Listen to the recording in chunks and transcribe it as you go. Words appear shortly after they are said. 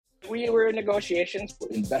We were in negotiations.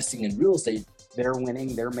 Investing in real estate, they're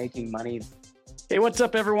winning, they're making money. Hey, what's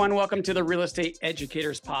up, everyone? Welcome to the Real Estate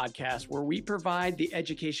Educators Podcast, where we provide the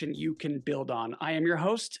education you can build on. I am your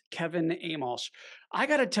host, Kevin Amolsch. I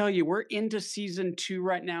got to tell you, we're into season 2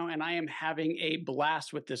 right now, and I am having a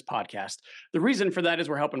blast with this podcast. The reason for that is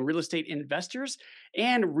we're helping real estate investors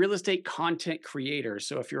and real estate content creators.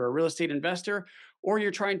 So if you're a real estate investor or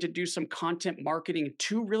you're trying to do some content marketing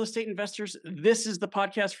to real estate investors, this is the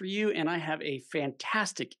podcast for you. And I have a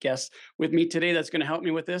fantastic guest with me today that's going to help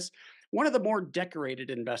me with this. One of the more decorated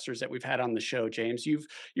investors that we've had on the show, James.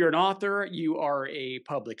 You're an author, you are a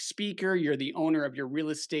public speaker, you're the owner of your real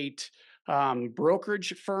estate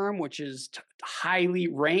brokerage firm, which is highly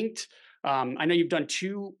ranked. I know you've done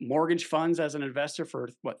 2 mortgage funds as an investor for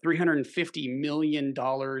 $350 million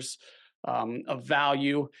of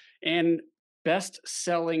value, and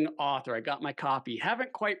best-selling author. I got my copy.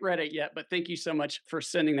 Haven't quite read it yet, but thank you so much for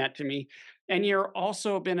sending that to me. And you're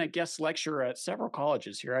also been a guest lecturer at several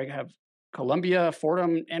colleges here. I have Columbia,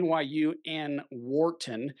 Fordham, NYU, and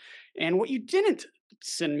Wharton. And what you didn't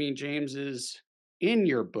send me, James, is in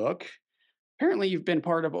your book. Apparently, you've been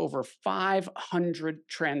part of over 500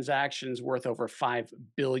 transactions worth over $5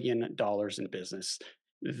 billion in business.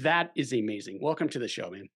 That is amazing. Welcome to the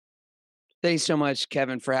show, man. Thanks so much,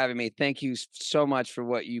 Kevin, for having me. Thank you so much for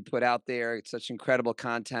what you put out there. It's such incredible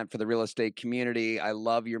content for the real estate community. I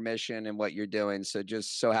love your mission and what you're doing. So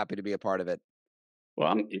just so happy to be a part of it. Well,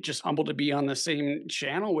 I'm just humbled to be on the same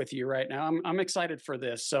channel with you right now. I'm excited for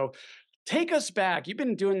this. So take us back. You've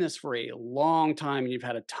been doing this for a long time and you've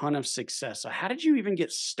had a ton of success. So how did you even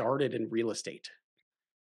get started in real estate?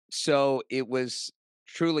 So it was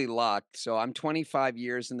truly luck. So I'm 25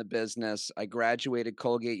 years in the business. I graduated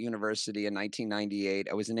Colgate University in 1998.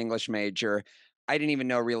 I was an English major. I didn't even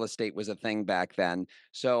know real estate was a thing back then.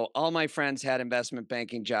 So all my friends had investment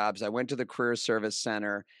banking jobs. I went to the Career Service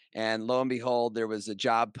Center, and lo and behold, there was a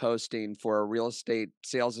job posting for a real estate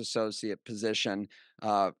sales associate position,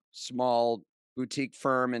 small boutique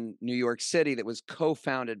firm in New York City that was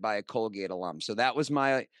co-founded by a Colgate alum. So that was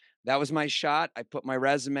my shot. I put my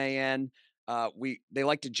resume in. They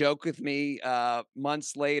like to joke with me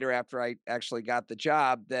months later after I actually got the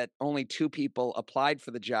job that only 2 people applied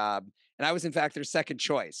for the job. And I was, in fact, their second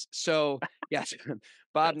choice. So, yes,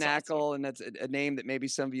 Bob Knackle, awesome. And that's a name that maybe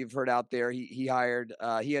some of you have heard out there. He hired,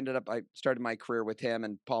 I started my career with him,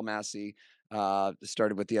 and Paul Massey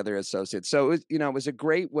started with the other associates. So, it was a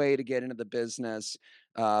great way to get into the business.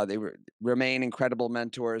 They remain incredible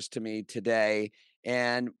mentors to me today.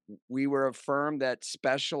 And we were a firm that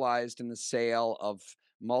specialized in the sale of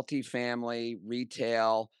multifamily,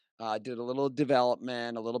 retail, did a little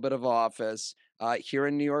development, a little bit of office here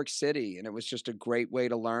in New York City. And it was just a great way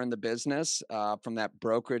to learn the business from that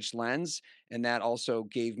brokerage lens. And that also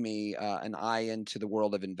gave me an eye into the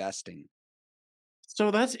world of investing.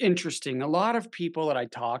 So that's interesting. A lot of people that I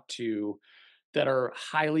talk to that are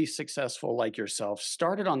highly successful like yourself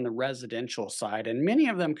started on the residential side, and many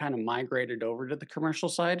of them kind of migrated over to the commercial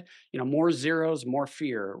side, more zeros, more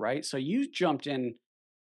fear, right? So you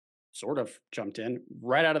sort of jumped in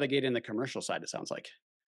right out of the gate in the commercial side, it sounds like.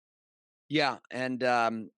 Yeah. And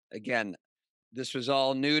again, this was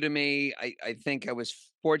all new to me. I think I was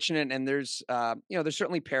fortunate, and there's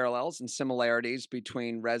certainly parallels and similarities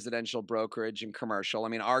between residential brokerage and commercial. I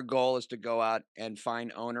mean, our goal is to go out and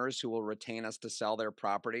find owners who will retain us to sell their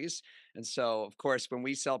properties. And so, of course, when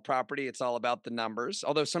we sell property, it's all about the numbers.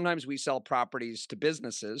 Although sometimes we sell properties to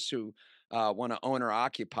businesses who want to own or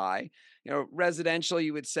occupy. Residential,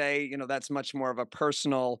 you would say, that's much more of a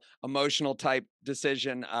personal, emotional type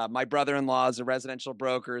decision. My brother-in-law is a residential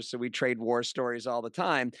broker, so we trade war stories all the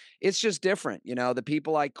time. It's just different. The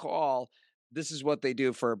people I call, this is what they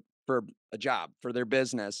do for a job, for their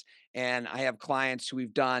business. And I have clients who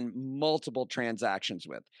we've done multiple transactions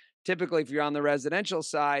with. Typically, if you're on the residential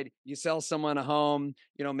side, you sell someone a home,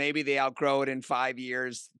 maybe they outgrow it in 5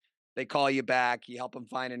 years. They call you back, you help them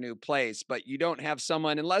find a new place, but you don't have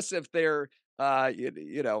someone, unless if they're,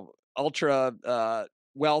 ultra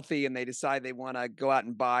wealthy and they decide they want to go out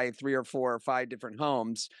and buy 3 or 4 or 5 different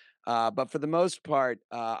homes. But for the most part,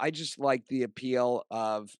 I just like the appeal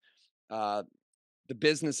of the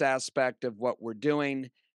business aspect of what we're doing.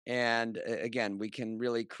 And again, we can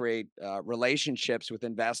really create relationships with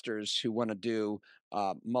investors who want to do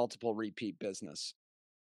multiple repeat business.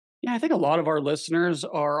 Yeah, I think a lot of our listeners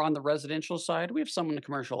are on the residential side. We have some in the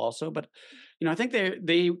commercial also, but I think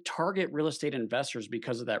they target real estate investors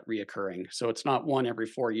because of that reoccurring. So it's not one every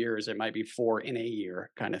 4 years; it might be 4 in a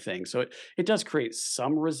year kind of thing. So it does create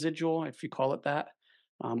some residual, if you call it that,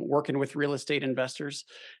 working with real estate investors.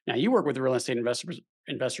 Now, you work with real estate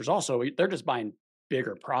investors also, they're just buying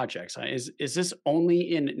bigger projects. Is this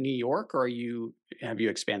only in New York, or have you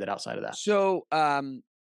expanded outside of that? So, and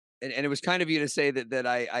it was kind of you to say that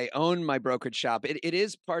I own my brokerage shop. It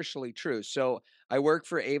is partially true. So I work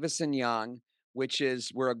for Avis and Young, which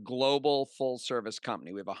is we're a global full service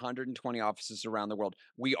company. We have 120 offices around the world.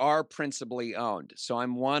 We are principally owned. So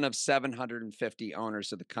I'm one of 750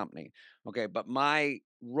 owners of the company. Okay, but my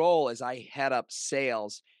role is I head up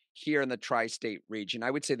sales here in the tri-state region.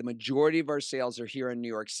 I would say the majority of our sales are here in New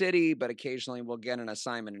York City, but occasionally we'll get an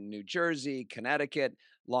assignment in New Jersey, Connecticut,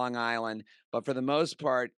 Long Island. But for the most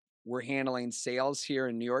part, we're handling sales here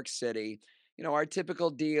in New York City. Our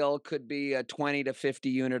typical deal could be a 20 to 50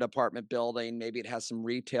 unit apartment building. Maybe it has some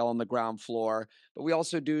retail on the ground floor, but we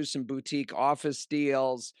also do some boutique office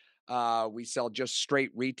deals. We sell just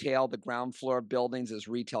straight retail, the ground floor buildings as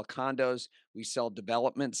retail condos. We sell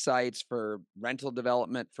development sites for rental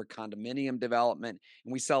development, for condominium development,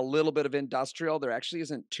 and we sell a little bit of industrial. There actually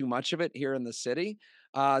isn't too much of it here in the city.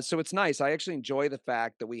 So it's nice. I actually enjoy the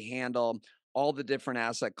fact that we handle all the different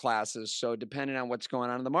asset classes. So depending on what's going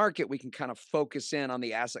on in the market, we can kind of focus in on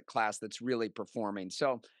the asset class that's really performing.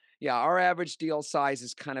 So yeah, our average deal size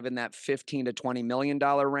is kind of in that 15 to $20 million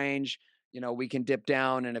range. We can dip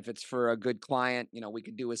down, and if it's for a good client, we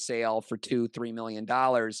could do a sale for $2-3 million,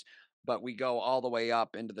 but we go all the way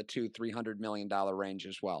up into the $200-300 million range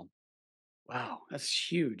as well. Wow, that's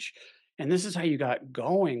huge. And this is how you got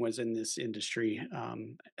going, was in this industry,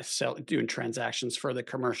 doing transactions for the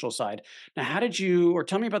commercial side. Now, how did you, or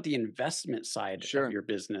tell me about the investment side of Sure. your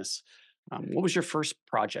business? What was your first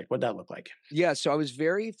project? What'd that look like? Yeah, so I was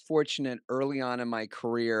very fortunate early on in my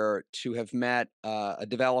career to have met a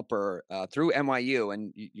developer through NYU,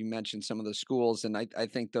 and you mentioned some of the schools, and I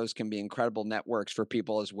think those can be incredible networks for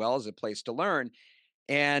people as well as a place to learn.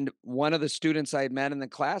 And one of the students I had met in the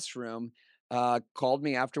classroom called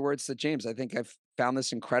me afterwards, said, James, I think I've found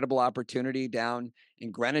this incredible opportunity down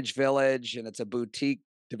in Greenwich Village, and it's a boutique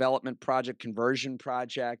development project, conversion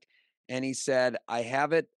project. And he said, I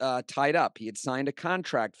have it tied up. He had signed a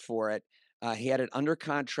contract for it. He had it under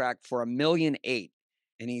contract for $1.8 million.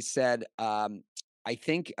 And he said, I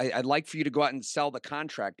think I'd like for you to go out and sell the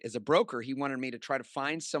contract. As a broker, he wanted me to try to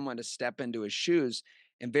find someone to step into his shoes.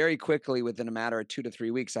 And very quickly, within a matter of 2 to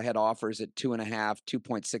 3 weeks, I had offers at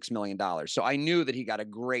 $2.5-2.6 million. So I knew that he got a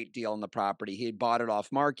great deal on the property. He had bought it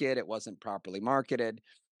off market. It wasn't properly marketed.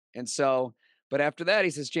 And so, but after that,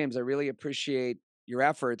 he says, James, I really appreciate your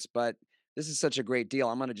efforts, but this is such a great deal.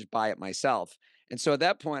 I'm going to just buy it myself. And so at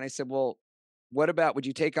that point, I said, well, what about, would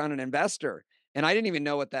you take on an investor? And I didn't even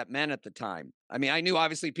know what that meant at the time. I mean, I knew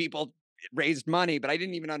obviously people raised money, but I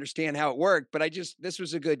didn't even understand how it worked. But this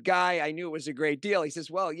was a good guy. I knew it was a great deal. He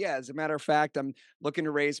says, well, yeah, as a matter of fact, I'm looking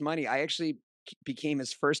to raise money. I actually became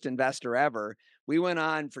his first investor ever. We went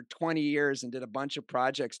on for 20 years and did a bunch of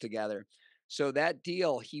projects together. So that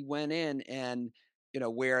deal, he went in and,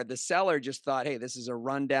 where the seller just thought, hey, this is a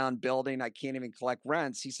rundown building. I can't even collect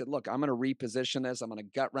rents. He said, look, I'm going to reposition this. I'm going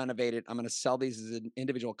to gut renovate it. I'm going to sell these as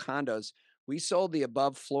individual condos. We sold the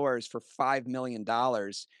above floors for $5 million.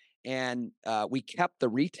 And we kept the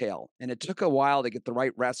retail, and it took a while to get the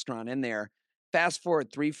right restaurant in there. Fast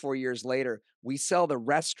forward 3-4 years later, we sell the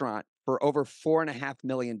restaurant for over $4.5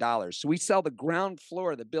 million. So we sell the ground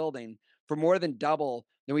floor of the building for more than double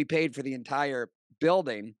than we paid for the entire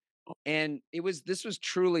building. And this was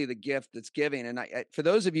truly the gift that's giving. And for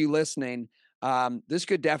those of you listening, this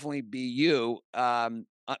could definitely be you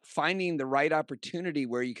finding the right opportunity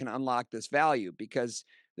where you can unlock this value, because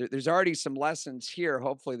there's already some lessons here,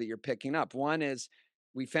 hopefully, that you're picking up. One is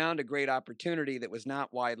we found a great opportunity that was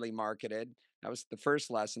not widely marketed. That was the first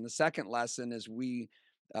lesson. The second lesson is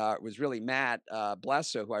was really Matt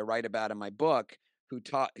Blessa, who I write about in my book, who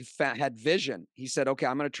had vision. He said, okay,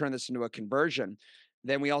 I'm going to turn this into a conversion.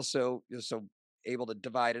 Then we also able to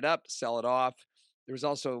divide it up, sell it off. There was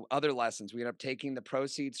also other lessons. We ended up taking the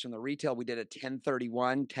proceeds from the retail. We did a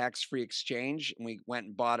 1031 tax-free exchange, and we went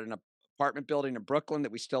and bought an apartment building in Brooklyn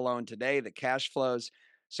that we still own today that cash flows.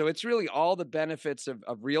 So it's really all the benefits of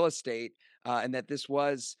real estate, and that this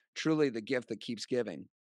was truly the gift that keeps giving.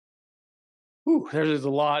 Ooh, there's a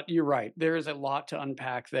lot. You're right. There is a lot to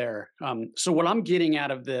unpack there. So what I'm getting out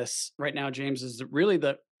of this right now, James, is that really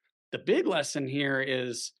the big lesson here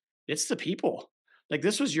is it's the people. Like,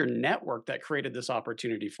 this was your network that created this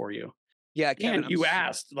opportunity for you. Yeah, Kevin. And you Yeah,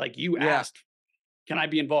 asked, can I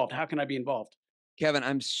be involved? How can I be involved? Kevin,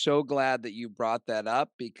 I'm so glad that you brought that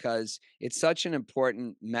up, because it's such an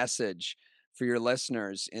important message for your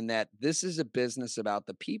listeners, in that this is a business about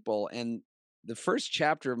the people. And the first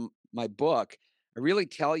chapter of my book, I really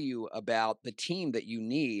tell you about the team that you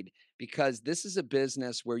need, because this is a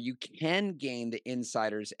business where you can gain the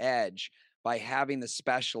insider's edge by having the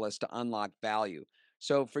specialist to unlock value.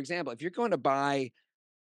 So, for example, if you're going to buy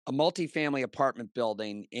a multifamily apartment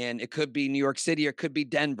building in, it could be New York City or it could be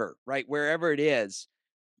Denver, right? Wherever it is,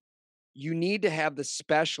 you need to have the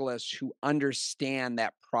specialists who understand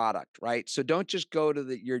that product, right? So don't just go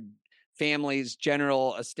to your family's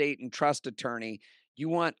general estate and trust attorney. You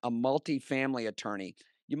want a multifamily attorney.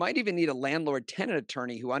 You might even need a landlord tenant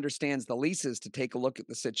attorney who understands the leases to take a look at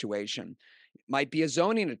the situation. It might be a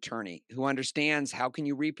zoning attorney who understands how can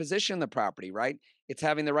you reposition the property, right? It's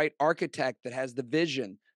having the right architect that has the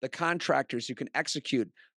vision, the contractors who can execute,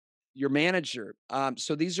 your manager.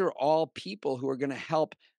 So these are all people who are going to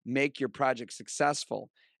help make your project successful.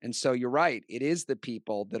 And so you're right. It is the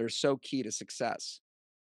people that are so key to success.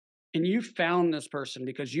 And you found this person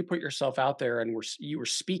because you put yourself out there and you were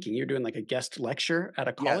speaking. You're doing like a guest lecture at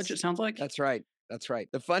a college, it Yes, sounds like? that's right. That's right.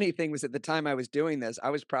 The funny thing was at the time I was doing this,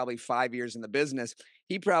 I was probably 5 years in the business.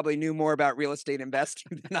 He probably knew more about real estate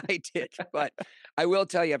investing than I did. But I will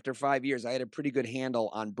tell you, after 5 years, I had a pretty good handle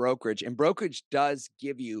on brokerage. And brokerage does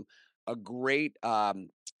give you a great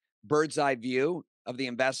bird's eye view of the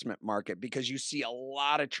investment market because you see a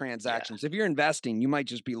lot of Yeah. transactions. If you're investing, you might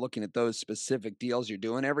just be looking at those specific deals you're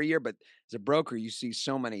doing every year. But as a broker, you see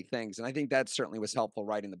so many things. And I think that certainly was helpful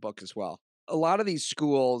writing the book as well. A lot of these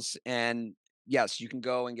schools, and yes, you can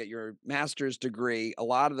go and get your master's degree. A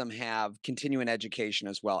lot of them have continuing education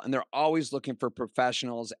as well. And they're always looking for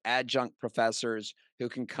professionals, adjunct professors who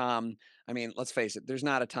can come. I mean, let's face it, there's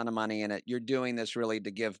not a ton of money in it. You're doing this really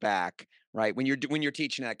to give back, right? When you're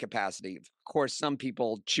teaching that capacity. Of course, some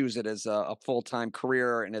people choose it as a full-time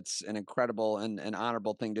career, and it's an incredible and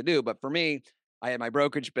honorable thing to do. But for me, I had my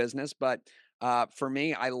brokerage business, but for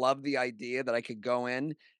me, I love the idea that I could go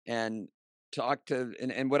in and talk to,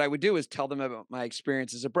 and what I would do is tell them about my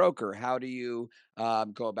experience as a broker. How do you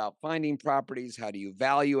go about finding properties? How do you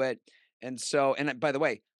value it? And so, and by the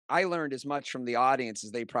way, I learned as much from the audience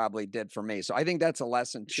as they probably did from me. So I think that's a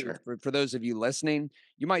lesson too Sure. for those of you listening.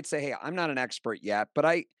 You might say, "Hey, I'm not an expert yet," but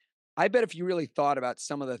I bet if you really thought about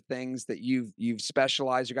some of the things that you've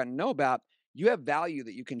specialized or gotten to know about, you have value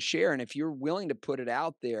that you can share. And if you're willing to put it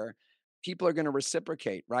out there, people are going to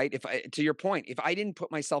reciprocate, right? If I, to your point, if I didn't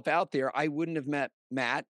put myself out there, I wouldn't have met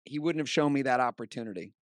Matt. He wouldn't have shown me that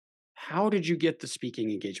opportunity. How did you get the speaking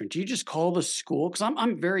engagement? Do you just call the school? Because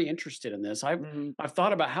I'm very interested in this. Mhm. I've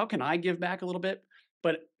thought about how can I give back a little bit,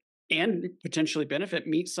 but and potentially benefit,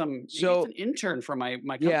 meet some maybe it's So an intern from my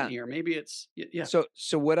yeah. company, or maybe it's yeah, So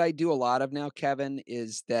what I do a lot of now, Kevin,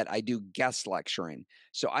 is that I do guest lecturing.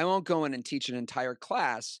 So I won't go in and teach an entire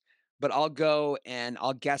class, but I'll go and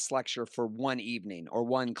I'll guest lecture for one evening or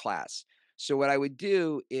one class. So what I would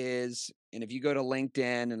do is, and if you go to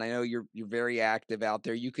LinkedIn, and I know you're very active out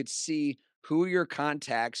there, you could see who are your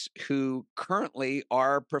contacts who currently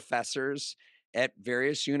are professors at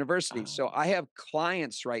various universities. So oh, I have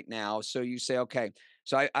clients right now. So you say, okay,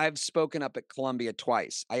 so I've spoken up at Columbia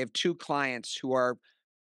twice. I have two clients who are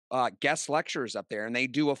guest lecturers up there, and they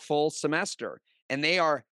do a full semester, and they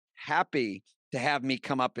are happy to have me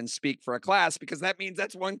come up and speak for a class because that means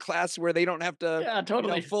that's one class where they don't have to, yeah,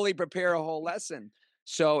 totally. fully prepare a whole lesson.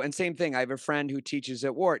 So, and same thing. I have a friend who teaches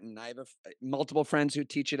at Wharton. I have multiple friends who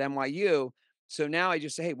teach at NYU. So now I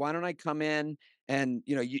just say, hey, why don't I come in and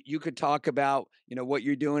you could talk about what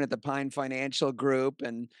you're doing at the Pine Financial Group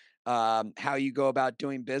and how you go about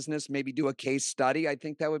doing business. Maybe do a case study. I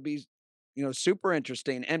think that would be super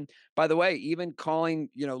interesting. And by the way, even calling,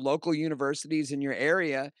 local universities in your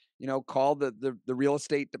area, call the real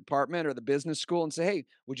estate department or the business school and say, hey,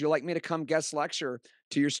 would you like me to come guest lecture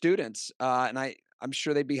to your students? And I'm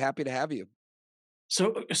sure they'd be happy to have you.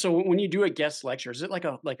 So when you do a guest lecture, is it like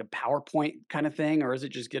a PowerPoint kind of thing, or is it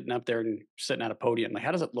just getting up there and sitting at a podium? Like,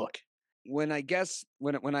 how does it look? When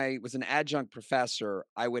I was an adjunct professor,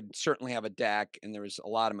 I would certainly have a deck and there was a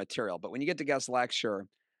lot of material. But when you get to guest lecture,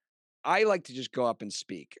 I like to just go up and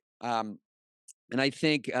speak. And I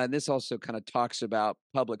think this also kind of talks about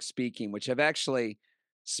public speaking, which I've actually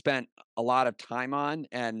spent a lot of time on,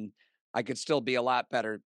 and I could still be a lot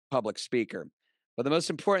better public speaker. But the most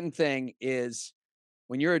important thing is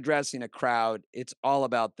when you're addressing a crowd, it's all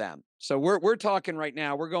about them. So we're talking right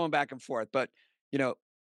now, we're going back and forth, but you know,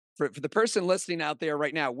 for the person listening out there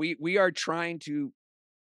right now, we are trying to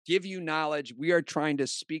give you knowledge. We are trying to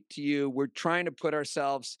speak to you. We're trying to put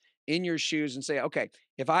ourselves in your shoes and say, okay,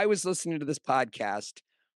 if I was listening to this podcast,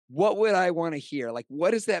 what would I want to hear? Like,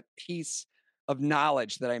 what is that piece of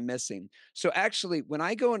knowledge that I'm missing? So, actually, when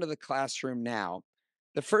I go into the classroom now,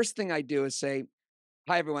 the first thing I do is say,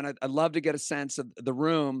 hi, everyone. I'd love to get a sense of the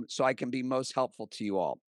room so I can be most helpful to you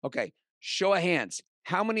all. Okay, show of hands.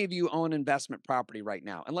 How many of you own investment property right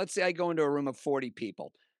now? And let's say I go into a room of 40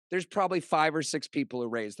 people. There's probably 5 or 6 people who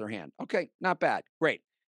raise their hand. Okay, not bad. Great.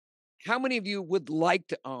 How many of you would like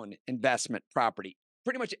to own investment property?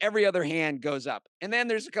 Pretty much every other hand goes up. And then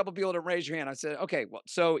there's a couple people that raise your hand. I said, okay, well,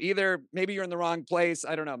 so either maybe you're in the wrong place.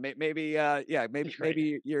 I don't know. Maybe, Right.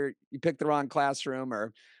 maybe you picked the wrong classroom,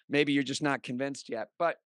 or maybe you're just not convinced yet.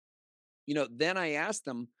 But then I asked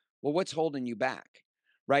them, well, what's holding you back?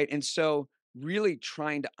 Right. And so really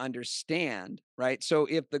trying to understand, right? So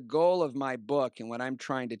if the goal of my book and what I'm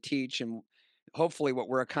trying to teach, and hopefully what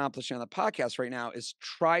we're accomplishing on the podcast right now, is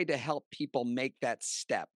try to help people make that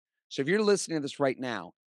step. So if you're listening to this right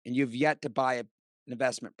now and you've yet to buy an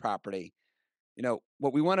investment property,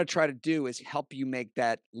 what we want to try to do is help you make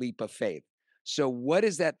that leap of faith. So what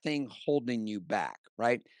is that thing holding you back,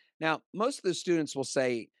 right? Now, most of the students will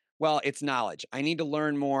say, well, it's knowledge. I need to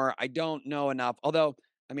learn more. I don't know enough. Although,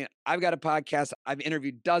 I mean, I've got a podcast. I've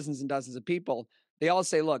interviewed dozens and dozens of people. They all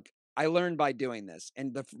say, look, I learned by doing this.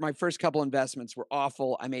 And my first couple investments were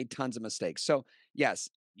awful. I made tons of mistakes. So yes,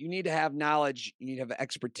 you need to have knowledge. You need to have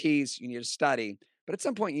expertise. You need to study. But at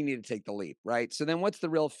some point, you need to take the leap, right? So then what's the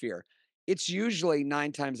real fear? It's usually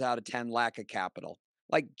 9 times out of 10 lack of capital.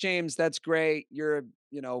 Like, James, that's great. You're a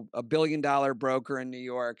 $1 billion broker in New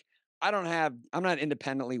York. I'm not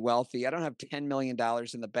independently wealthy. I don't have $10 million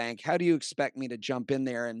in the bank. How do you expect me to jump in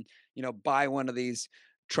there and, buy one of these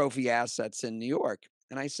trophy assets in New York?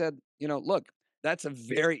 And I said, look, that's a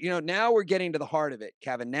very, now we're getting to the heart of it,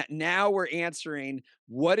 Kevin. Now we're answering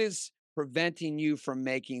what is preventing you from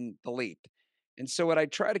making the leap. And so what I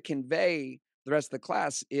try to convey the rest of the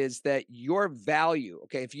class is that your value,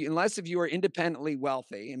 okay, unless if you are independently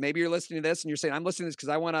wealthy, and maybe you're listening to this and you're saying, I'm listening to this because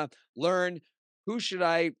I want to learn who should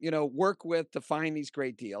I, work with to find these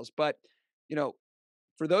great deals. But,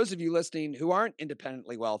 for those of you listening who aren't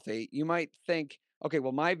independently wealthy, you might think, okay,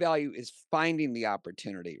 well, my value is finding the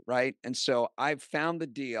opportunity, right? And so I've found the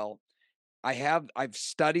deal. I've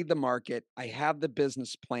studied the market. I have the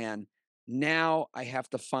business plan. Now I have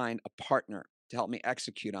to find a partner to help me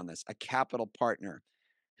execute on this, a capital partner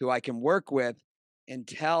who I can work with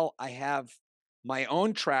until I have my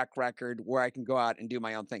own track record where I can go out and do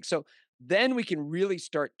my own thing. So then we can really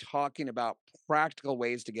start talking about practical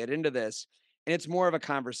ways to get into this. And it's more of a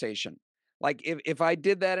conversation. Like if I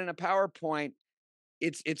did that in a PowerPoint,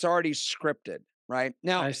 it's already scripted, right?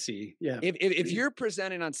 Now, I see. Yeah. if you're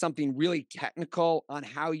presenting on something really technical on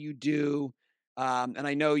how you do, and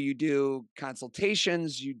I know you do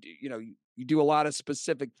consultations, you do a lot of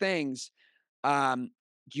specific things.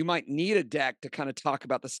 You might need a deck to kind of talk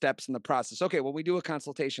about the steps in the process. Okay, well, we do a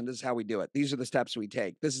consultation. This is how we do it. These are the steps we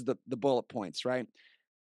take. This is the bullet points, right?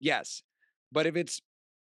 Yes, but if it's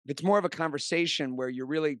more of a conversation where you're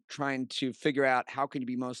really trying to figure out how can you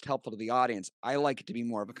be most helpful to the audience, I like it to be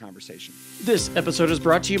more of a conversation. This episode is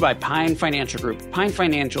brought to you by Pine Financial Group. Pine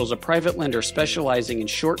Financial is a private lender specializing in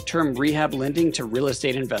short-term rehab lending to real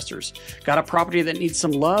estate investors. Got a property that needs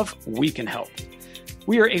some love? We can help.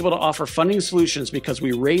 We are able to offer funding solutions because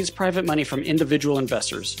we raise private money from individual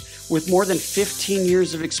investors. With more than 15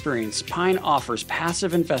 years of experience, Pine offers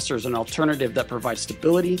passive investors an alternative that provides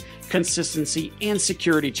stability, consistency, and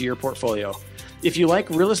security to your portfolio. If you like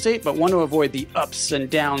real estate but want to avoid the ups and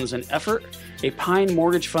downs and effort, a Pine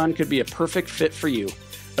mortgage fund could be a perfect fit for you.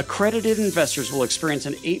 Accredited investors will experience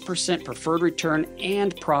an 8% preferred return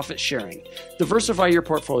and profit sharing. Diversify your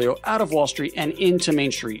portfolio out of Wall Street and into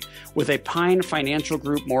Main Street with a Pine Financial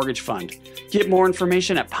Group mortgage fund. Get more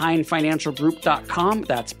information at pinefinancialgroup.com.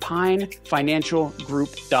 That's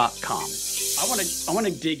pinefinancialgroup.com. I want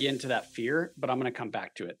to dig into that fear, but I'm going to come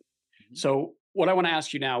back to it. So what I want to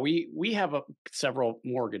ask you now, we have several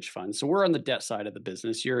mortgage funds. So we're on the debt side of the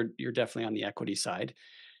business. You're definitely on the equity side.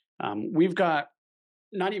 We've got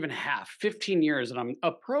not even half, 15 years, and I'm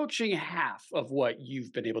approaching half of what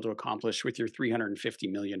you've been able to accomplish with your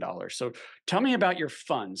 $350 million. So tell me about your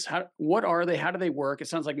funds. What are they? How do they work? It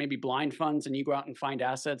sounds like maybe blind funds and you go out and find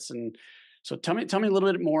assets. And so tell me a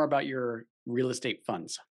little bit more about your real estate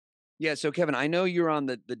funds. Yeah. So Kevin, I know you're on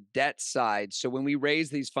the debt side. So when we raise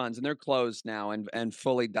these funds, and they're closed now and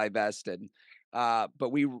fully divested,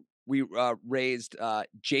 but we raised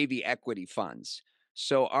JV equity funds.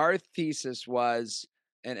 So our thesis was,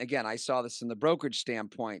 and again, I saw this in the brokerage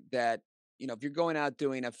standpoint, that if you're going out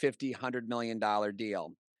doing a $50, $100 million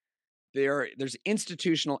deal, there's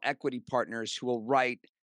institutional equity partners who will write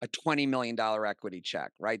a $20 million equity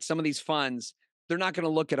check, right? Some of these funds, they're not going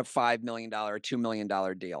to look at a $5 million or $2 million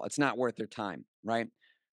deal. It's not worth their time, right?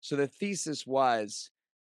 So the thesis was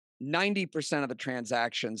 90% of the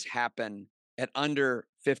transactions happen at under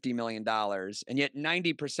 $50 million. And yet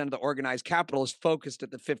 90% of the organized capital is focused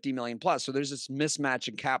at the 50 million plus. So there's this mismatch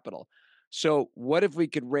in capital. So what if we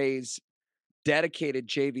could raise dedicated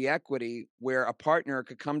JV equity where a partner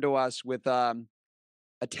could come to us with a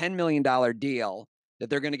 $10 million deal that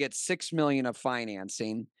they're going to get 6 million of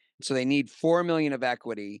financing. So they need 4 million of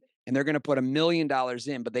equity and they're going to put $1 million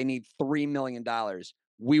in, but they need $3 million.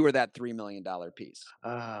 We were that $3 million piece.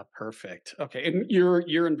 Ah, perfect. Okay. And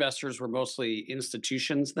your investors were mostly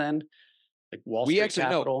institutions then, like Wall We Street actually,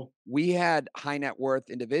 no, Capital? we had high net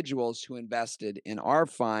worth individuals who invested in our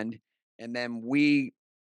fund. And then we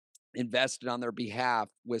invested on their behalf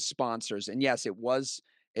with sponsors. And yes, it was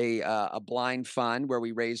a blind fund where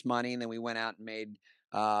we raised money and then we went out and made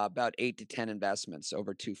about 8 to 10 investments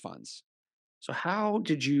over 2 funds. So how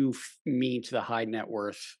did you meet the high net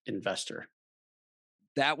worth investor?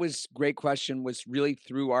 That was great question, was really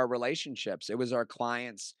through our relationships. It was our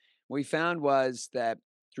clients. What we found was that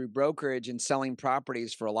through brokerage and selling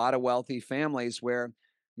properties for a lot of wealthy families where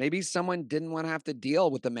maybe someone didn't want to have to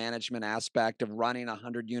deal with the management aspect of running a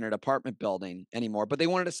 100-unit apartment building anymore, but they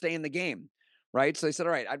wanted to stay in the game, right? So they said,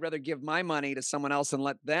 all right, I'd rather give my money to someone else and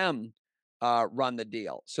let them run the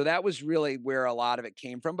deal. So that was really where a lot of it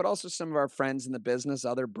came from, but also some of our friends in the business,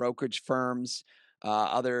 other brokerage firms,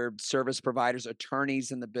 other service providers,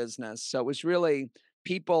 attorneys in the business. So it was really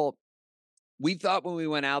people. We thought when we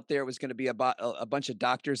went out there, it was going to be a bunch of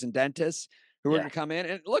doctors and dentists who were Yeah. going to come in.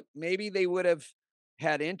 And look, maybe they would have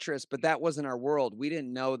had interest, but that wasn't our world. We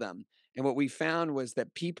didn't know them. And what we found was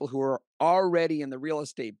that people who are already in the real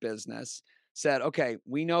estate business said, okay,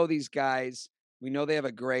 we know these guys. We know they have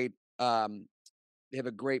a great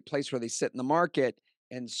place where they sit in the market.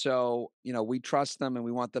 And so, we trust them and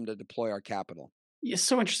we want them to deploy our capital. It's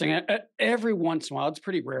so interesting. Every once in a while, it's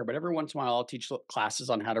pretty rare, but every once in a while, I'll teach classes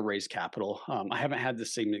on how to raise capital. I haven't had the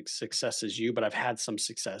same success as you, but I've had some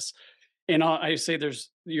success. And I say there's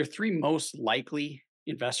your three most likely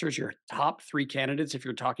investors, your top three candidates, if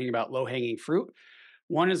you're talking about low hanging fruit.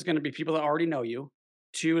 One is going to be people that already know you.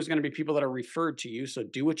 Two is going to be people that are referred to you. So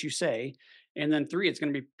do what you say. And then three, it's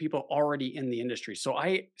going to be people already in the industry. So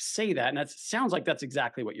I say that, and that sounds like that's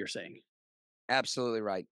exactly what you're saying. Absolutely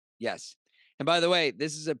right. Yes. And by the way,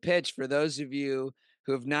 this is a pitch for those of you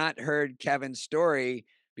who have not heard Kevin's story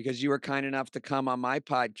because you were kind enough to come on my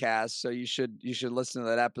podcast. So you should listen to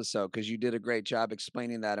that episode because you did a great job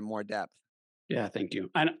explaining that in more depth. Yeah, thank you.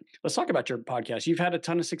 And let's talk about your podcast. You've had a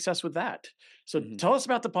ton of success with that. So Mhm. tell us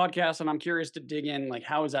about the podcast, and I'm curious to dig in. Like,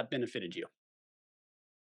 how has that benefited you?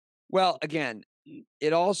 Well, again,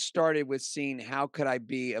 it all started with seeing how could I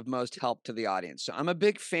be of most help to the audience. So I'm a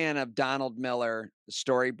big fan of Donald Miller, the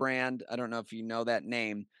Story brand. I don't know if you know that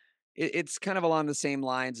name. It's kind of along the same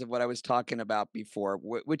lines of what I was talking about before,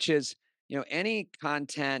 which is, any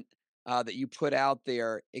content that you put out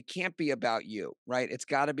there, it can't be about you, right? It's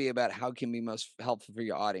got to be about how it can be most helpful for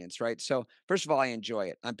your audience, right? So first of all, I enjoy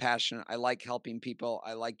it. I'm passionate. I like helping people.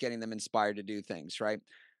 I like getting them inspired to do things, right?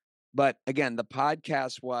 But again, the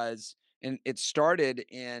podcast was, and it started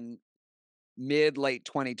in late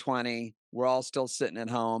 2020. We're all still sitting at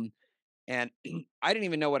home. And I didn't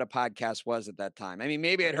even know what a podcast was at that time. I mean,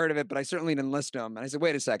 maybe I'd heard of it, but I certainly didn't listen to them. And I said,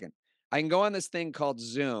 wait a second. I can go on this thing called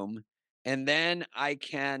Zoom, and then I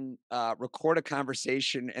can record a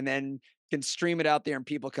conversation and then can stream it out there and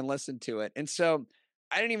people can listen to it. And so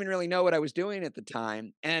I didn't even really know what I was doing at the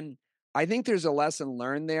time. And I think there's a lesson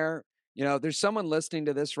learned there. There's someone listening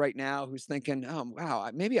to this right now who's thinking, oh,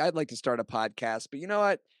 wow, maybe I'd like to start a podcast. But you know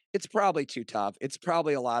what? It's probably too tough. It's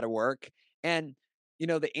probably a lot of work. And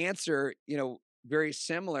the answer, very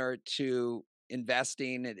similar to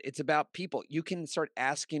investing. It's about people. You can start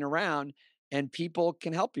asking around and people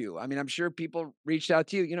can help you. I mean, I'm sure people reached out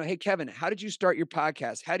to you, hey, Kevin, how did you start your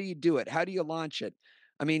podcast? How do you do it? How do you launch it?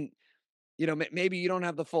 I mean, maybe you don't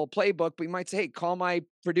have the full playbook, but you might say, hey, call my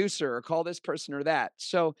producer or call this person or that.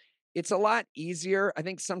 So it's a lot easier. I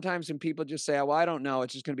think sometimes when people just say, oh, well, I don't know,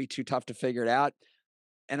 it's just going to be too tough to figure it out.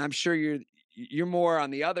 And I'm sure you're more on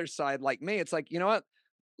the other side like me. It's like, you know what?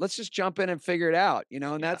 Let's just jump in and figure it out,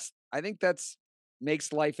 and Yeah. I think that's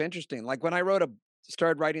makes life interesting. Like when I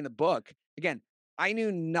started writing the book, again, I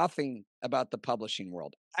knew nothing about the publishing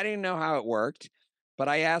world. I didn't know how it worked, but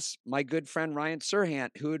I asked my good friend Ryan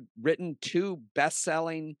Serhant, who had written 2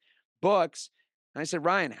 best-selling books, and I said,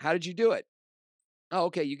 "Ryan, how did you do it?" "Oh,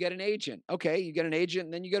 okay, you get an agent. Okay, you get an agent,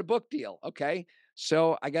 and then you get a book deal. Okay."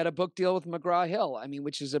 So I got a book deal with McGraw-Hill, I mean,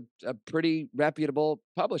 which is a pretty reputable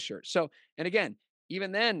publisher. So, and again,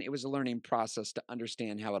 even then, it was a learning process to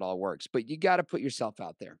understand how it all works, but you gotta put yourself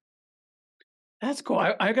out there. That's cool.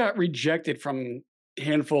 I got rejected from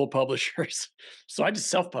handful of publishers. So I just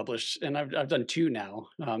self-published, and I've done 2 now,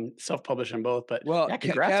 self-published on both, but Well, yeah,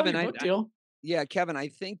 congrats on Kevin, your book deal. yeah, Kevin, I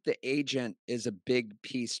think the agent is a big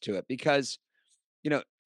piece to it because, you know,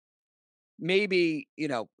 maybe,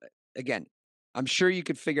 again, I'm sure you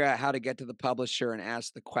could figure out how to get to the publisher and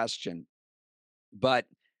ask the question, but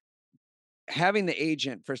having the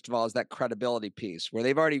agent, first of all, is that credibility piece where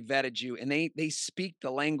they've already vetted you and they speak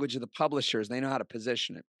the language of the publishers. And they know how to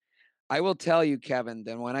position it. I will tell you, Kevin,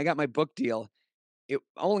 that when I got my book deal, it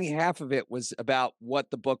only half of it was about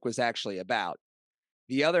what the book was actually about.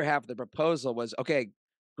 The other half of the proposal was, okay,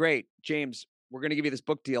 great, James, we're going to give you this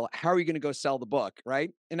book deal. How are you going to go sell the book?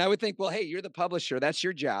 Right. And I would think, well, hey, you're the publisher. That's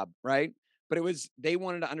your job. Right. But they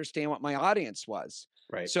wanted to understand what my audience was.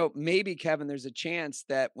 Right. So maybe, Kevin, there's a chance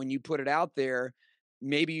that when you put it out there,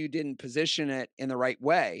 maybe you didn't position it in the right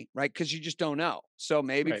way. Right. Because you just don't know. So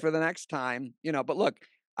maybe Right. for the next time, but look,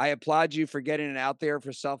 I applaud you for getting it out there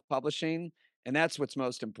for self publishing. And that's what's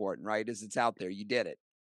most important, right? Is it's out there. You did it.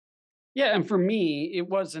 Yeah, and for me, it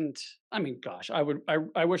wasn't. I mean, gosh,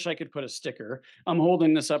 I wish I could put a sticker. I'm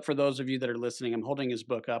holding this up for those of you that are listening. I'm holding his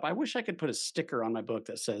book up. I wish I could put a sticker on my book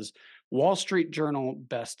that says Wall Street Journal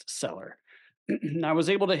bestseller. I was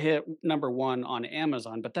able to hit #1 on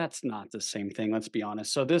Amazon, but that's not the same thing, let's be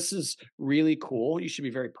honest. So this is really cool. You should be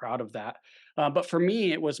very proud of that. But for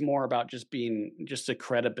me, it was more about just being just a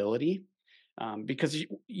credibility. Because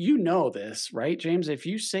you know this, right, James? If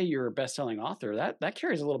you say you're a best-selling author, that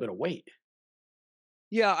carries a little bit of weight.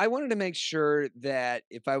 Yeah, I wanted to make sure that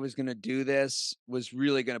if I was going to do this, was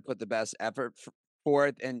really going to put the best effort for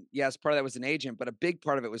it. And yes, part of that was an agent, but a big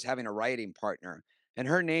part of it was having a writing partner. And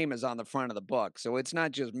her name is on the front of the book. So it's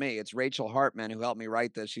not just me, it's Rachel Hartman who helped me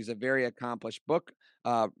write this. She's a very accomplished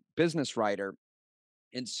business writer.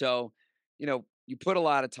 And so, you put a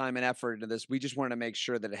lot of time and effort into this. We just wanted to make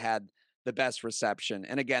sure that it had the best reception.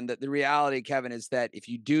 And again, the reality, Kevin, is that if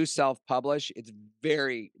you do self-publish, it's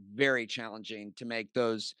very, very challenging to make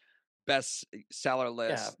those best seller Yeah,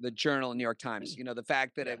 lists, the Journal, New York Times. The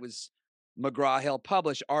fact that yeah. it was McGraw-Hill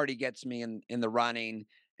published already gets me in the running.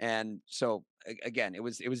 And so again, it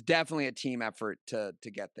was definitely a team effort to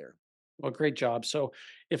get there. Well, great job. So,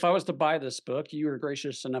 if I was to buy this book, you were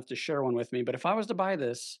gracious enough to share one with me, but if I was to buy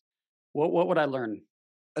this, what would I learn?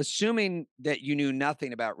 Assuming that you knew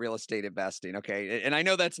nothing about real estate investing, okay? And I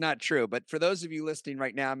know that's not true, but for those of you listening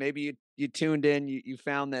right now, maybe you tuned in, you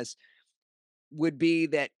found this, would be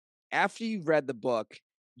that after you've read the book,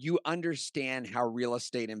 you understand how real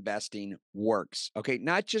estate investing works, okay?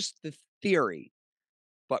 Not just the theory,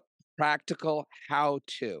 but practical how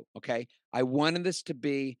to, okay? I wanted this to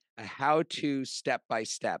be a how to step by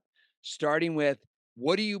step, starting with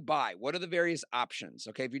what do you buy? What are the various options?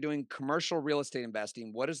 Okay. If you're doing commercial real estate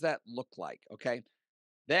investing, what does that look like? Okay.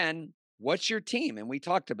 Then what's your team? And we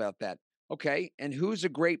talked about that. Okay. And who's a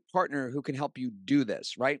great partner who can help you do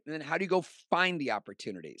this? Right. And then how do you go find the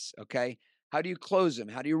opportunities? Okay. How do you close them?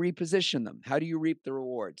 How do you reposition them? How do you reap the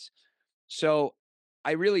rewards? So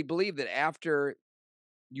I really believe that after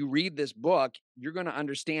you read this book, you're going to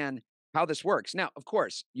understand how this works. Now, of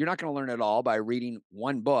course, you're not going to learn it all by reading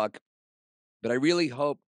one book, but I really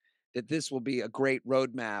hope that this will be a great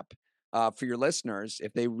roadmap for your listeners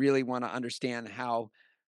if they really want to understand how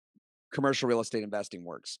commercial real estate investing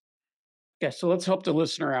works. Okay, so let's help the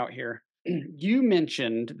listener out here. You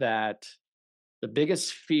mentioned that the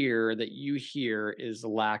biggest fear that you hear is the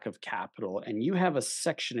lack of capital, and you have a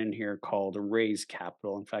section in here called raise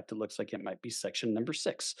capital. In fact, it looks like it might be section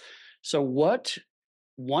 #6. So, what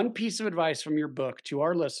one piece of advice from your book to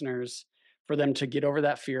our listeners for them to get over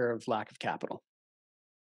that fear of lack of capital?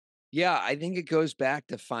 Yeah, I think it goes back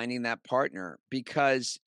to finding that partner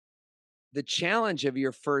because the challenge of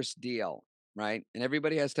your first deal, right? And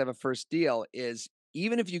everybody has to have a first deal is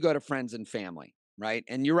even if you go to friends and family, right?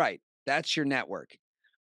 And you're right, that's your network.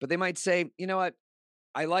 But they might say, you know what?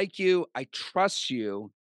 I like you. I trust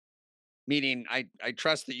you. Meaning I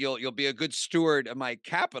trust that you'll be a good steward of my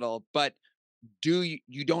capital, but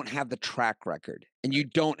you don't have the track record and you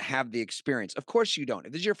Right. don't have the experience. Of course you don't.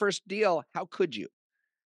 If this is your first deal, how could you?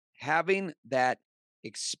 Having that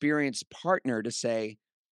experienced partner to say,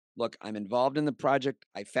 look, I'm involved in the project.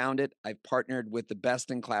 I found it. I've partnered with the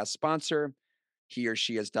best in class sponsor. He or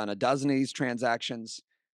she has done a dozen of these transactions.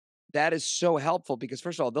 That is so helpful because,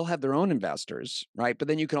 first of all, they'll have their own investors, right? But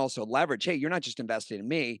then you can also leverage, hey, you're not just investing in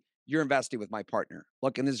me, you're investing with my partner.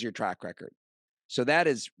 Look, and this is your track record. So that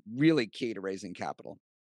is really key to raising capital.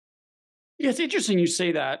 Yeah, it's interesting you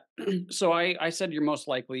say that. So I said your most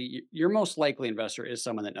likely investor is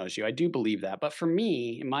someone that knows you. I do believe that. But for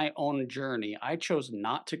me, in my own journey, I chose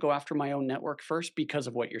not to go after my own network first because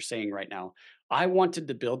of what you're saying right now. I wanted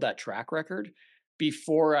to build that track record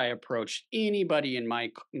before I approached anybody in my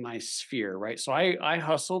sphere, right? So I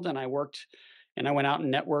hustled and I worked and I went out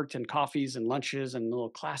and networked and coffees and lunches and little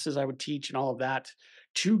classes I would teach and all of that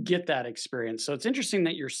to get that experience. So it's interesting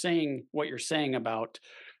that you're saying what you're saying about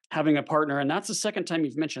having a partner, and that's the second time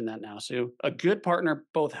you've mentioned that now. So a good partner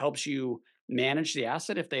both helps you manage the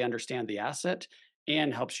asset if they understand the asset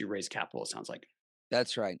and helps you raise capital, it sounds like.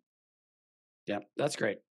 That's right. Yeah, that's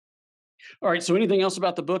great. All right. So anything else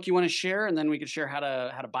about the book you want to share? And then we could share how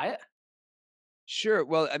to buy it. Sure.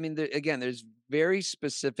 Well, I mean, again, there's very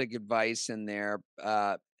specific advice in there,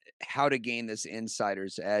 how to gain this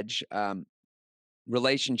insider's edge.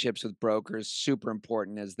 Relationships with brokers, super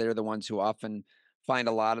important, as they're the ones who often find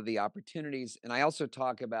a lot of the opportunities. And I also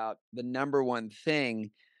talk about the number one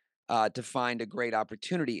thing to find a great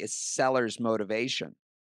opportunity is seller's motivation.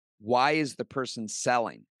 Why is the person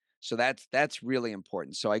selling? So that's really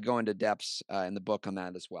important. So I go into depths in the book on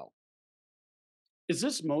that as well. Is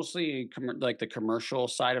this mostly like the commercial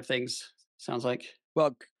side of things? Sounds like.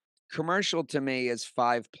 Well, commercial to me is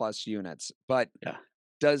 5+ units, but Yeah.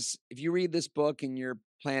 does if you read this book and your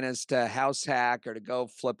plan is to house hack or to go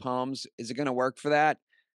flip homes, is it going to work for that?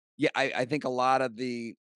 Yeah, I think a lot of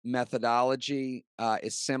the methodology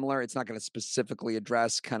is similar. It's not going to specifically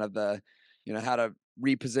address kind of the, how to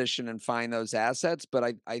reposition and find those assets.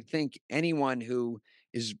 But I think anyone who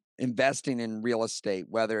is investing in real estate,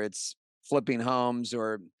 whether it's flipping homes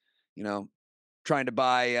or, you know, trying to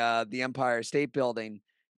buy the Empire State Building,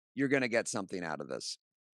 you're going to get something out of this.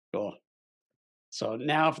 Cool. So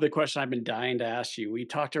now for the question I've been dying to ask you. We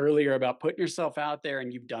talked earlier about putting yourself out there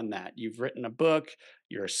and you've done that. You've written a book,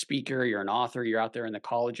 you're a speaker, you're an author, you're out there in the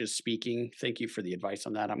colleges speaking. Thank you for the advice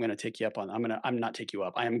on that. I'm going to take you up on I'm not take you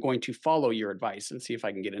up. I am going to follow your advice and see if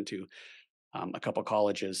I can get into a couple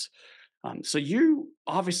colleges. So you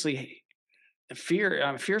obviously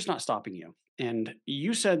fear's not stopping you. And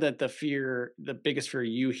you said that the biggest fear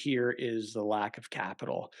you hear is the lack of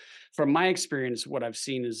capital. From my experience, what I've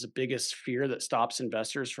seen is the biggest fear that stops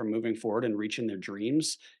investors from moving forward and reaching their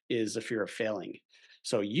dreams is the fear of failing.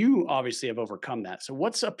 So you obviously have overcome that. So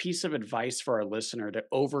what's a piece of advice for our listener to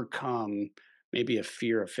overcome maybe a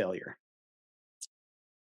fear of failure?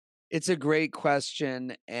 It's a great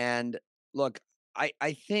question. And look,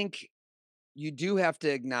 I think you do have to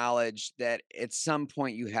acknowledge that at some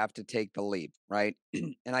point you have to take the leap, right?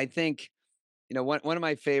 And I think, one of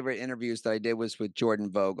my favorite interviews that I did was with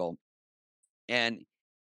Jordan Vogel. And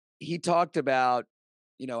he talked about,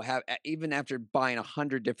 how even after buying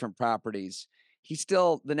 100 different properties, he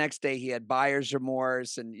still the next day he had buyer's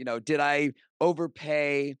remorse and, did I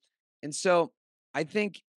overpay? And so I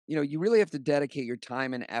think, you really have to dedicate your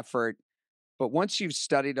time and effort. But once you've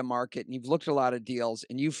studied a market and you've looked at a lot of deals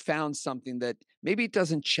and you've found something that maybe it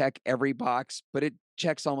doesn't check every box, but it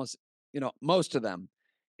checks almost, most of them,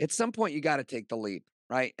 at some point you got to take the leap,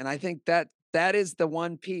 right? And I think that is the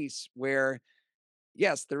one piece where,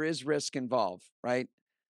 yes, there is risk involved, right?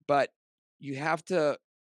 But you have to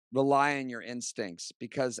rely on your instincts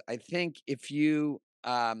because I think if you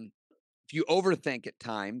overthink at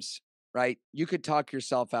times, right, you could talk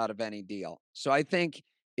yourself out of any deal. So I think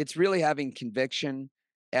it's really having conviction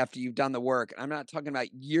after you've done the work. I'm not talking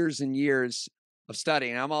about years and years of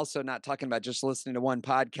studying. I'm also not talking about just listening to one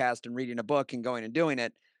podcast and reading a book and going and doing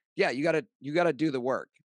it. Yeah, you got to do the work.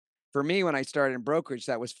 For me, when I started in brokerage,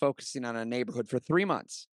 that was focusing on a neighborhood for 3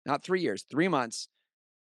 months, not 3 years, 3 months,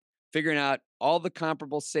 figuring out all the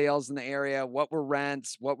comparable sales in the area, what were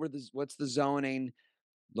rents, what's the zoning,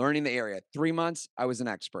 learning the area. 3 months, I was an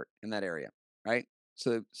expert in that area, right?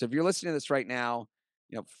 So if you're listening to this right now,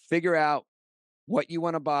 figure out what you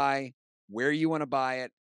want to buy, where you want to buy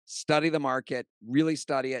it, study the market, really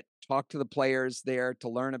study it, talk to the players there to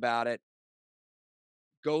learn about it.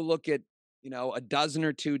 Go look at, a dozen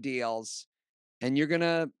or two deals, and you're going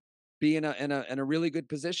to be in a really good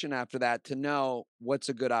position after that to know what's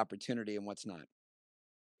a good opportunity and what's not.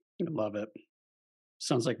 I love it.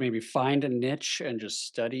 Sounds like maybe find a niche and just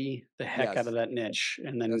study the heck out of Yes, that niche.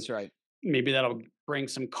 And then that's right. maybe that'll bring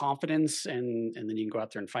some confidence and then you can go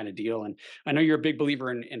out there and find a deal. And I know you're a big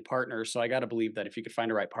believer in partners. So I got to believe that if you could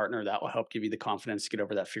find a right partner, that will help give you the confidence to get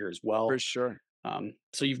over that fear as For well. sure.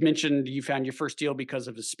 So you've mentioned you found your first deal because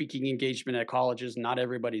of a speaking engagement at colleges. Not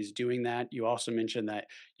everybody's doing that. You also mentioned that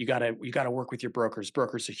you gotta work with your brokers.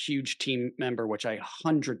 Brokers a huge team member, which I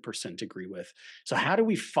 100% agree with. So how do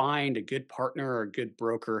we find a good partner or a good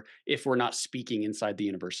broker if we're not speaking inside the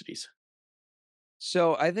universities?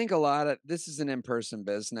 So I think a lot of this is an in-person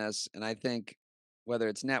business, and I think whether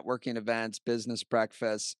it's networking events, business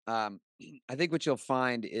breakfasts, I think what you'll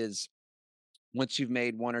find is once you've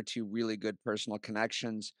made one or two really good personal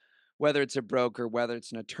connections, whether it's a broker, whether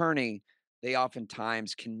it's an attorney, they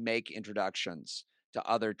oftentimes can make introductions to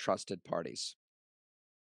other trusted parties.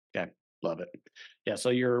 Okay, love it. Yeah,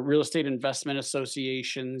 so your real estate investment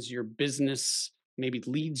associations, your business, maybe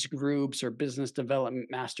leads groups or business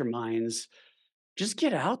development masterminds, just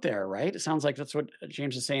get out there, right? It sounds like that's what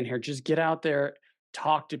James is saying here. Just get out there,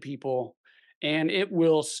 talk to people, and it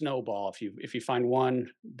will snowball. If you find one,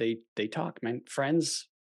 they talk, man. Friends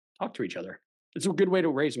talk to each other. It's a good way to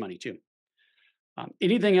raise money too.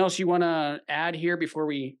 Anything else you want to add here before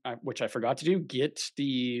we, which I forgot to do, get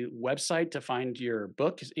the website to find your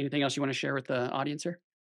book? Is anything else you want to share with the audience here?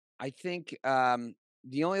 I think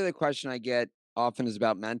the only other question I get often is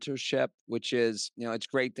about mentorship, which is, it's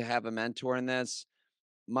great to have a mentor in this.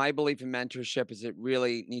 My belief in mentorship is it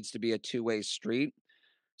really needs to be a two-way street.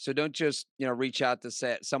 So don't just, reach out to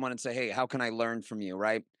someone and say, "Hey, how can I learn from you?"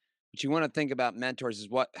 Right? What you want to think about mentors is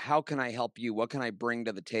how can I help you? What can I bring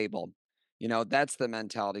to the table? That's the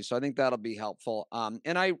mentality. So I think that'll be helpful.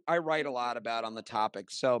 And I write a lot about on the topic.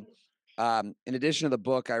 So in addition to the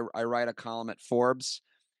book, I write a column at Forbes,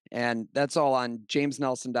 and that's all on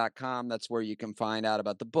jamesnelson.com. That's where you can find out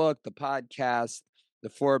about the book, the podcast, the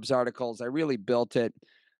Forbes articles. I really built it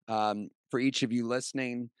for each of you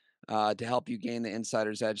listening to help you gain the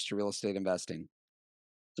insider's edge to real estate investing.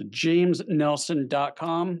 So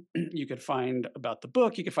jamesnelson.com. You could find about the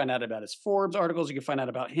book. You can find out about his Forbes articles. You can find out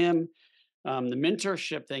about him. The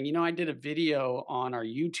mentorship thing, I did a video on our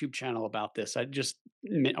YouTube channel about this. I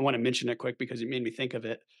want to mention it quick because it made me think of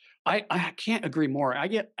it. I can't agree more.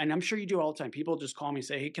 And I'm sure you do all the time. People just call me and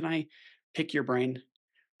say, "Hey, can I pick your brain?"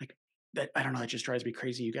 Like that. I don't know. That just drives me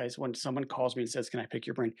crazy, you guys. When someone calls me and says, "Can I pick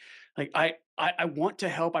your brain?" Like I want to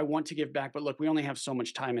help. I want to give back, but look, we only have so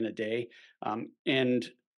much time in a day. And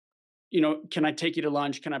can I take you to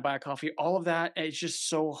lunch? Can I buy a coffee? All of that. It's just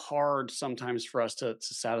so hard sometimes for us to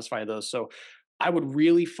satisfy those. So I would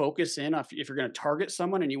really focus in if you're going to target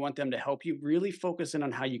someone and you want them to help you, really focus in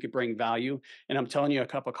on how you could bring value. And I'm telling you, a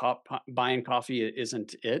cup of buying coffee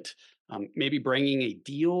isn't it. Maybe bringing a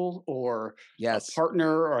deal or a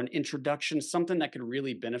partner or an introduction, something that could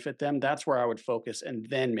really benefit them. That's where I would focus and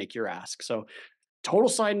then make your ask. So total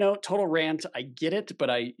side note, total rant. I get it, but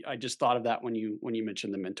I just thought of that when you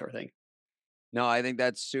mentioned the mentor thing. No, I think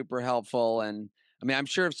that's super helpful. And I mean, I'm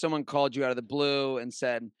sure if someone called you out of the blue and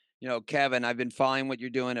said, "Kevin, I've been following what you're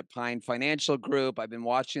doing at Pine Financial Group. I've been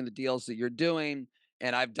watching the deals that you're doing,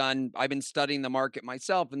 and I've been studying the market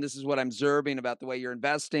myself, and this is what I'm observing about the way you're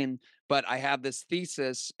investing. But I have this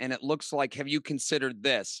thesis, and it looks like, have you considered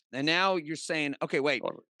this?" And now you're saying, "Okay, wait,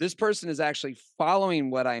 this person is actually following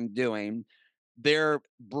what I'm doing. They're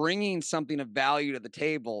bringing something of value to the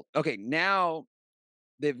table. Okay, now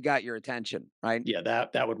they've got your attention, right?" Yeah,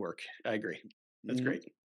 that would work. I agree. That's Mhm. great.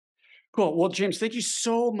 Cool. Well, James, thank you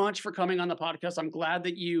so much for coming on the podcast. I'm glad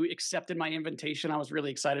that you accepted my invitation. I was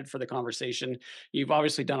really excited for the conversation. You've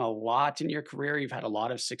obviously done a lot in your career. You've had a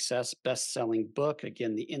lot of success, best-selling book,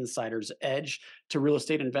 again, The Insider's Edge to Real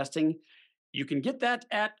Estate Investing. You can get that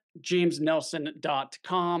at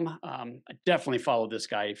jamesnelson.com. I definitely follow this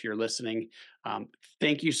guy if you're listening.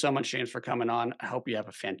 Thank you so much, James, for coming on. I hope you have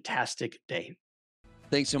a fantastic day.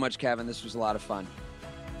 Thanks so much, Kevin. This was a lot of fun.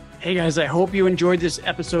 Hey guys, I hope you enjoyed this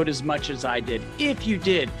episode as much as I did. If you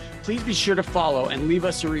did, please be sure to follow and leave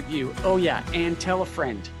us a review. Oh yeah, and tell a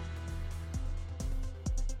friend.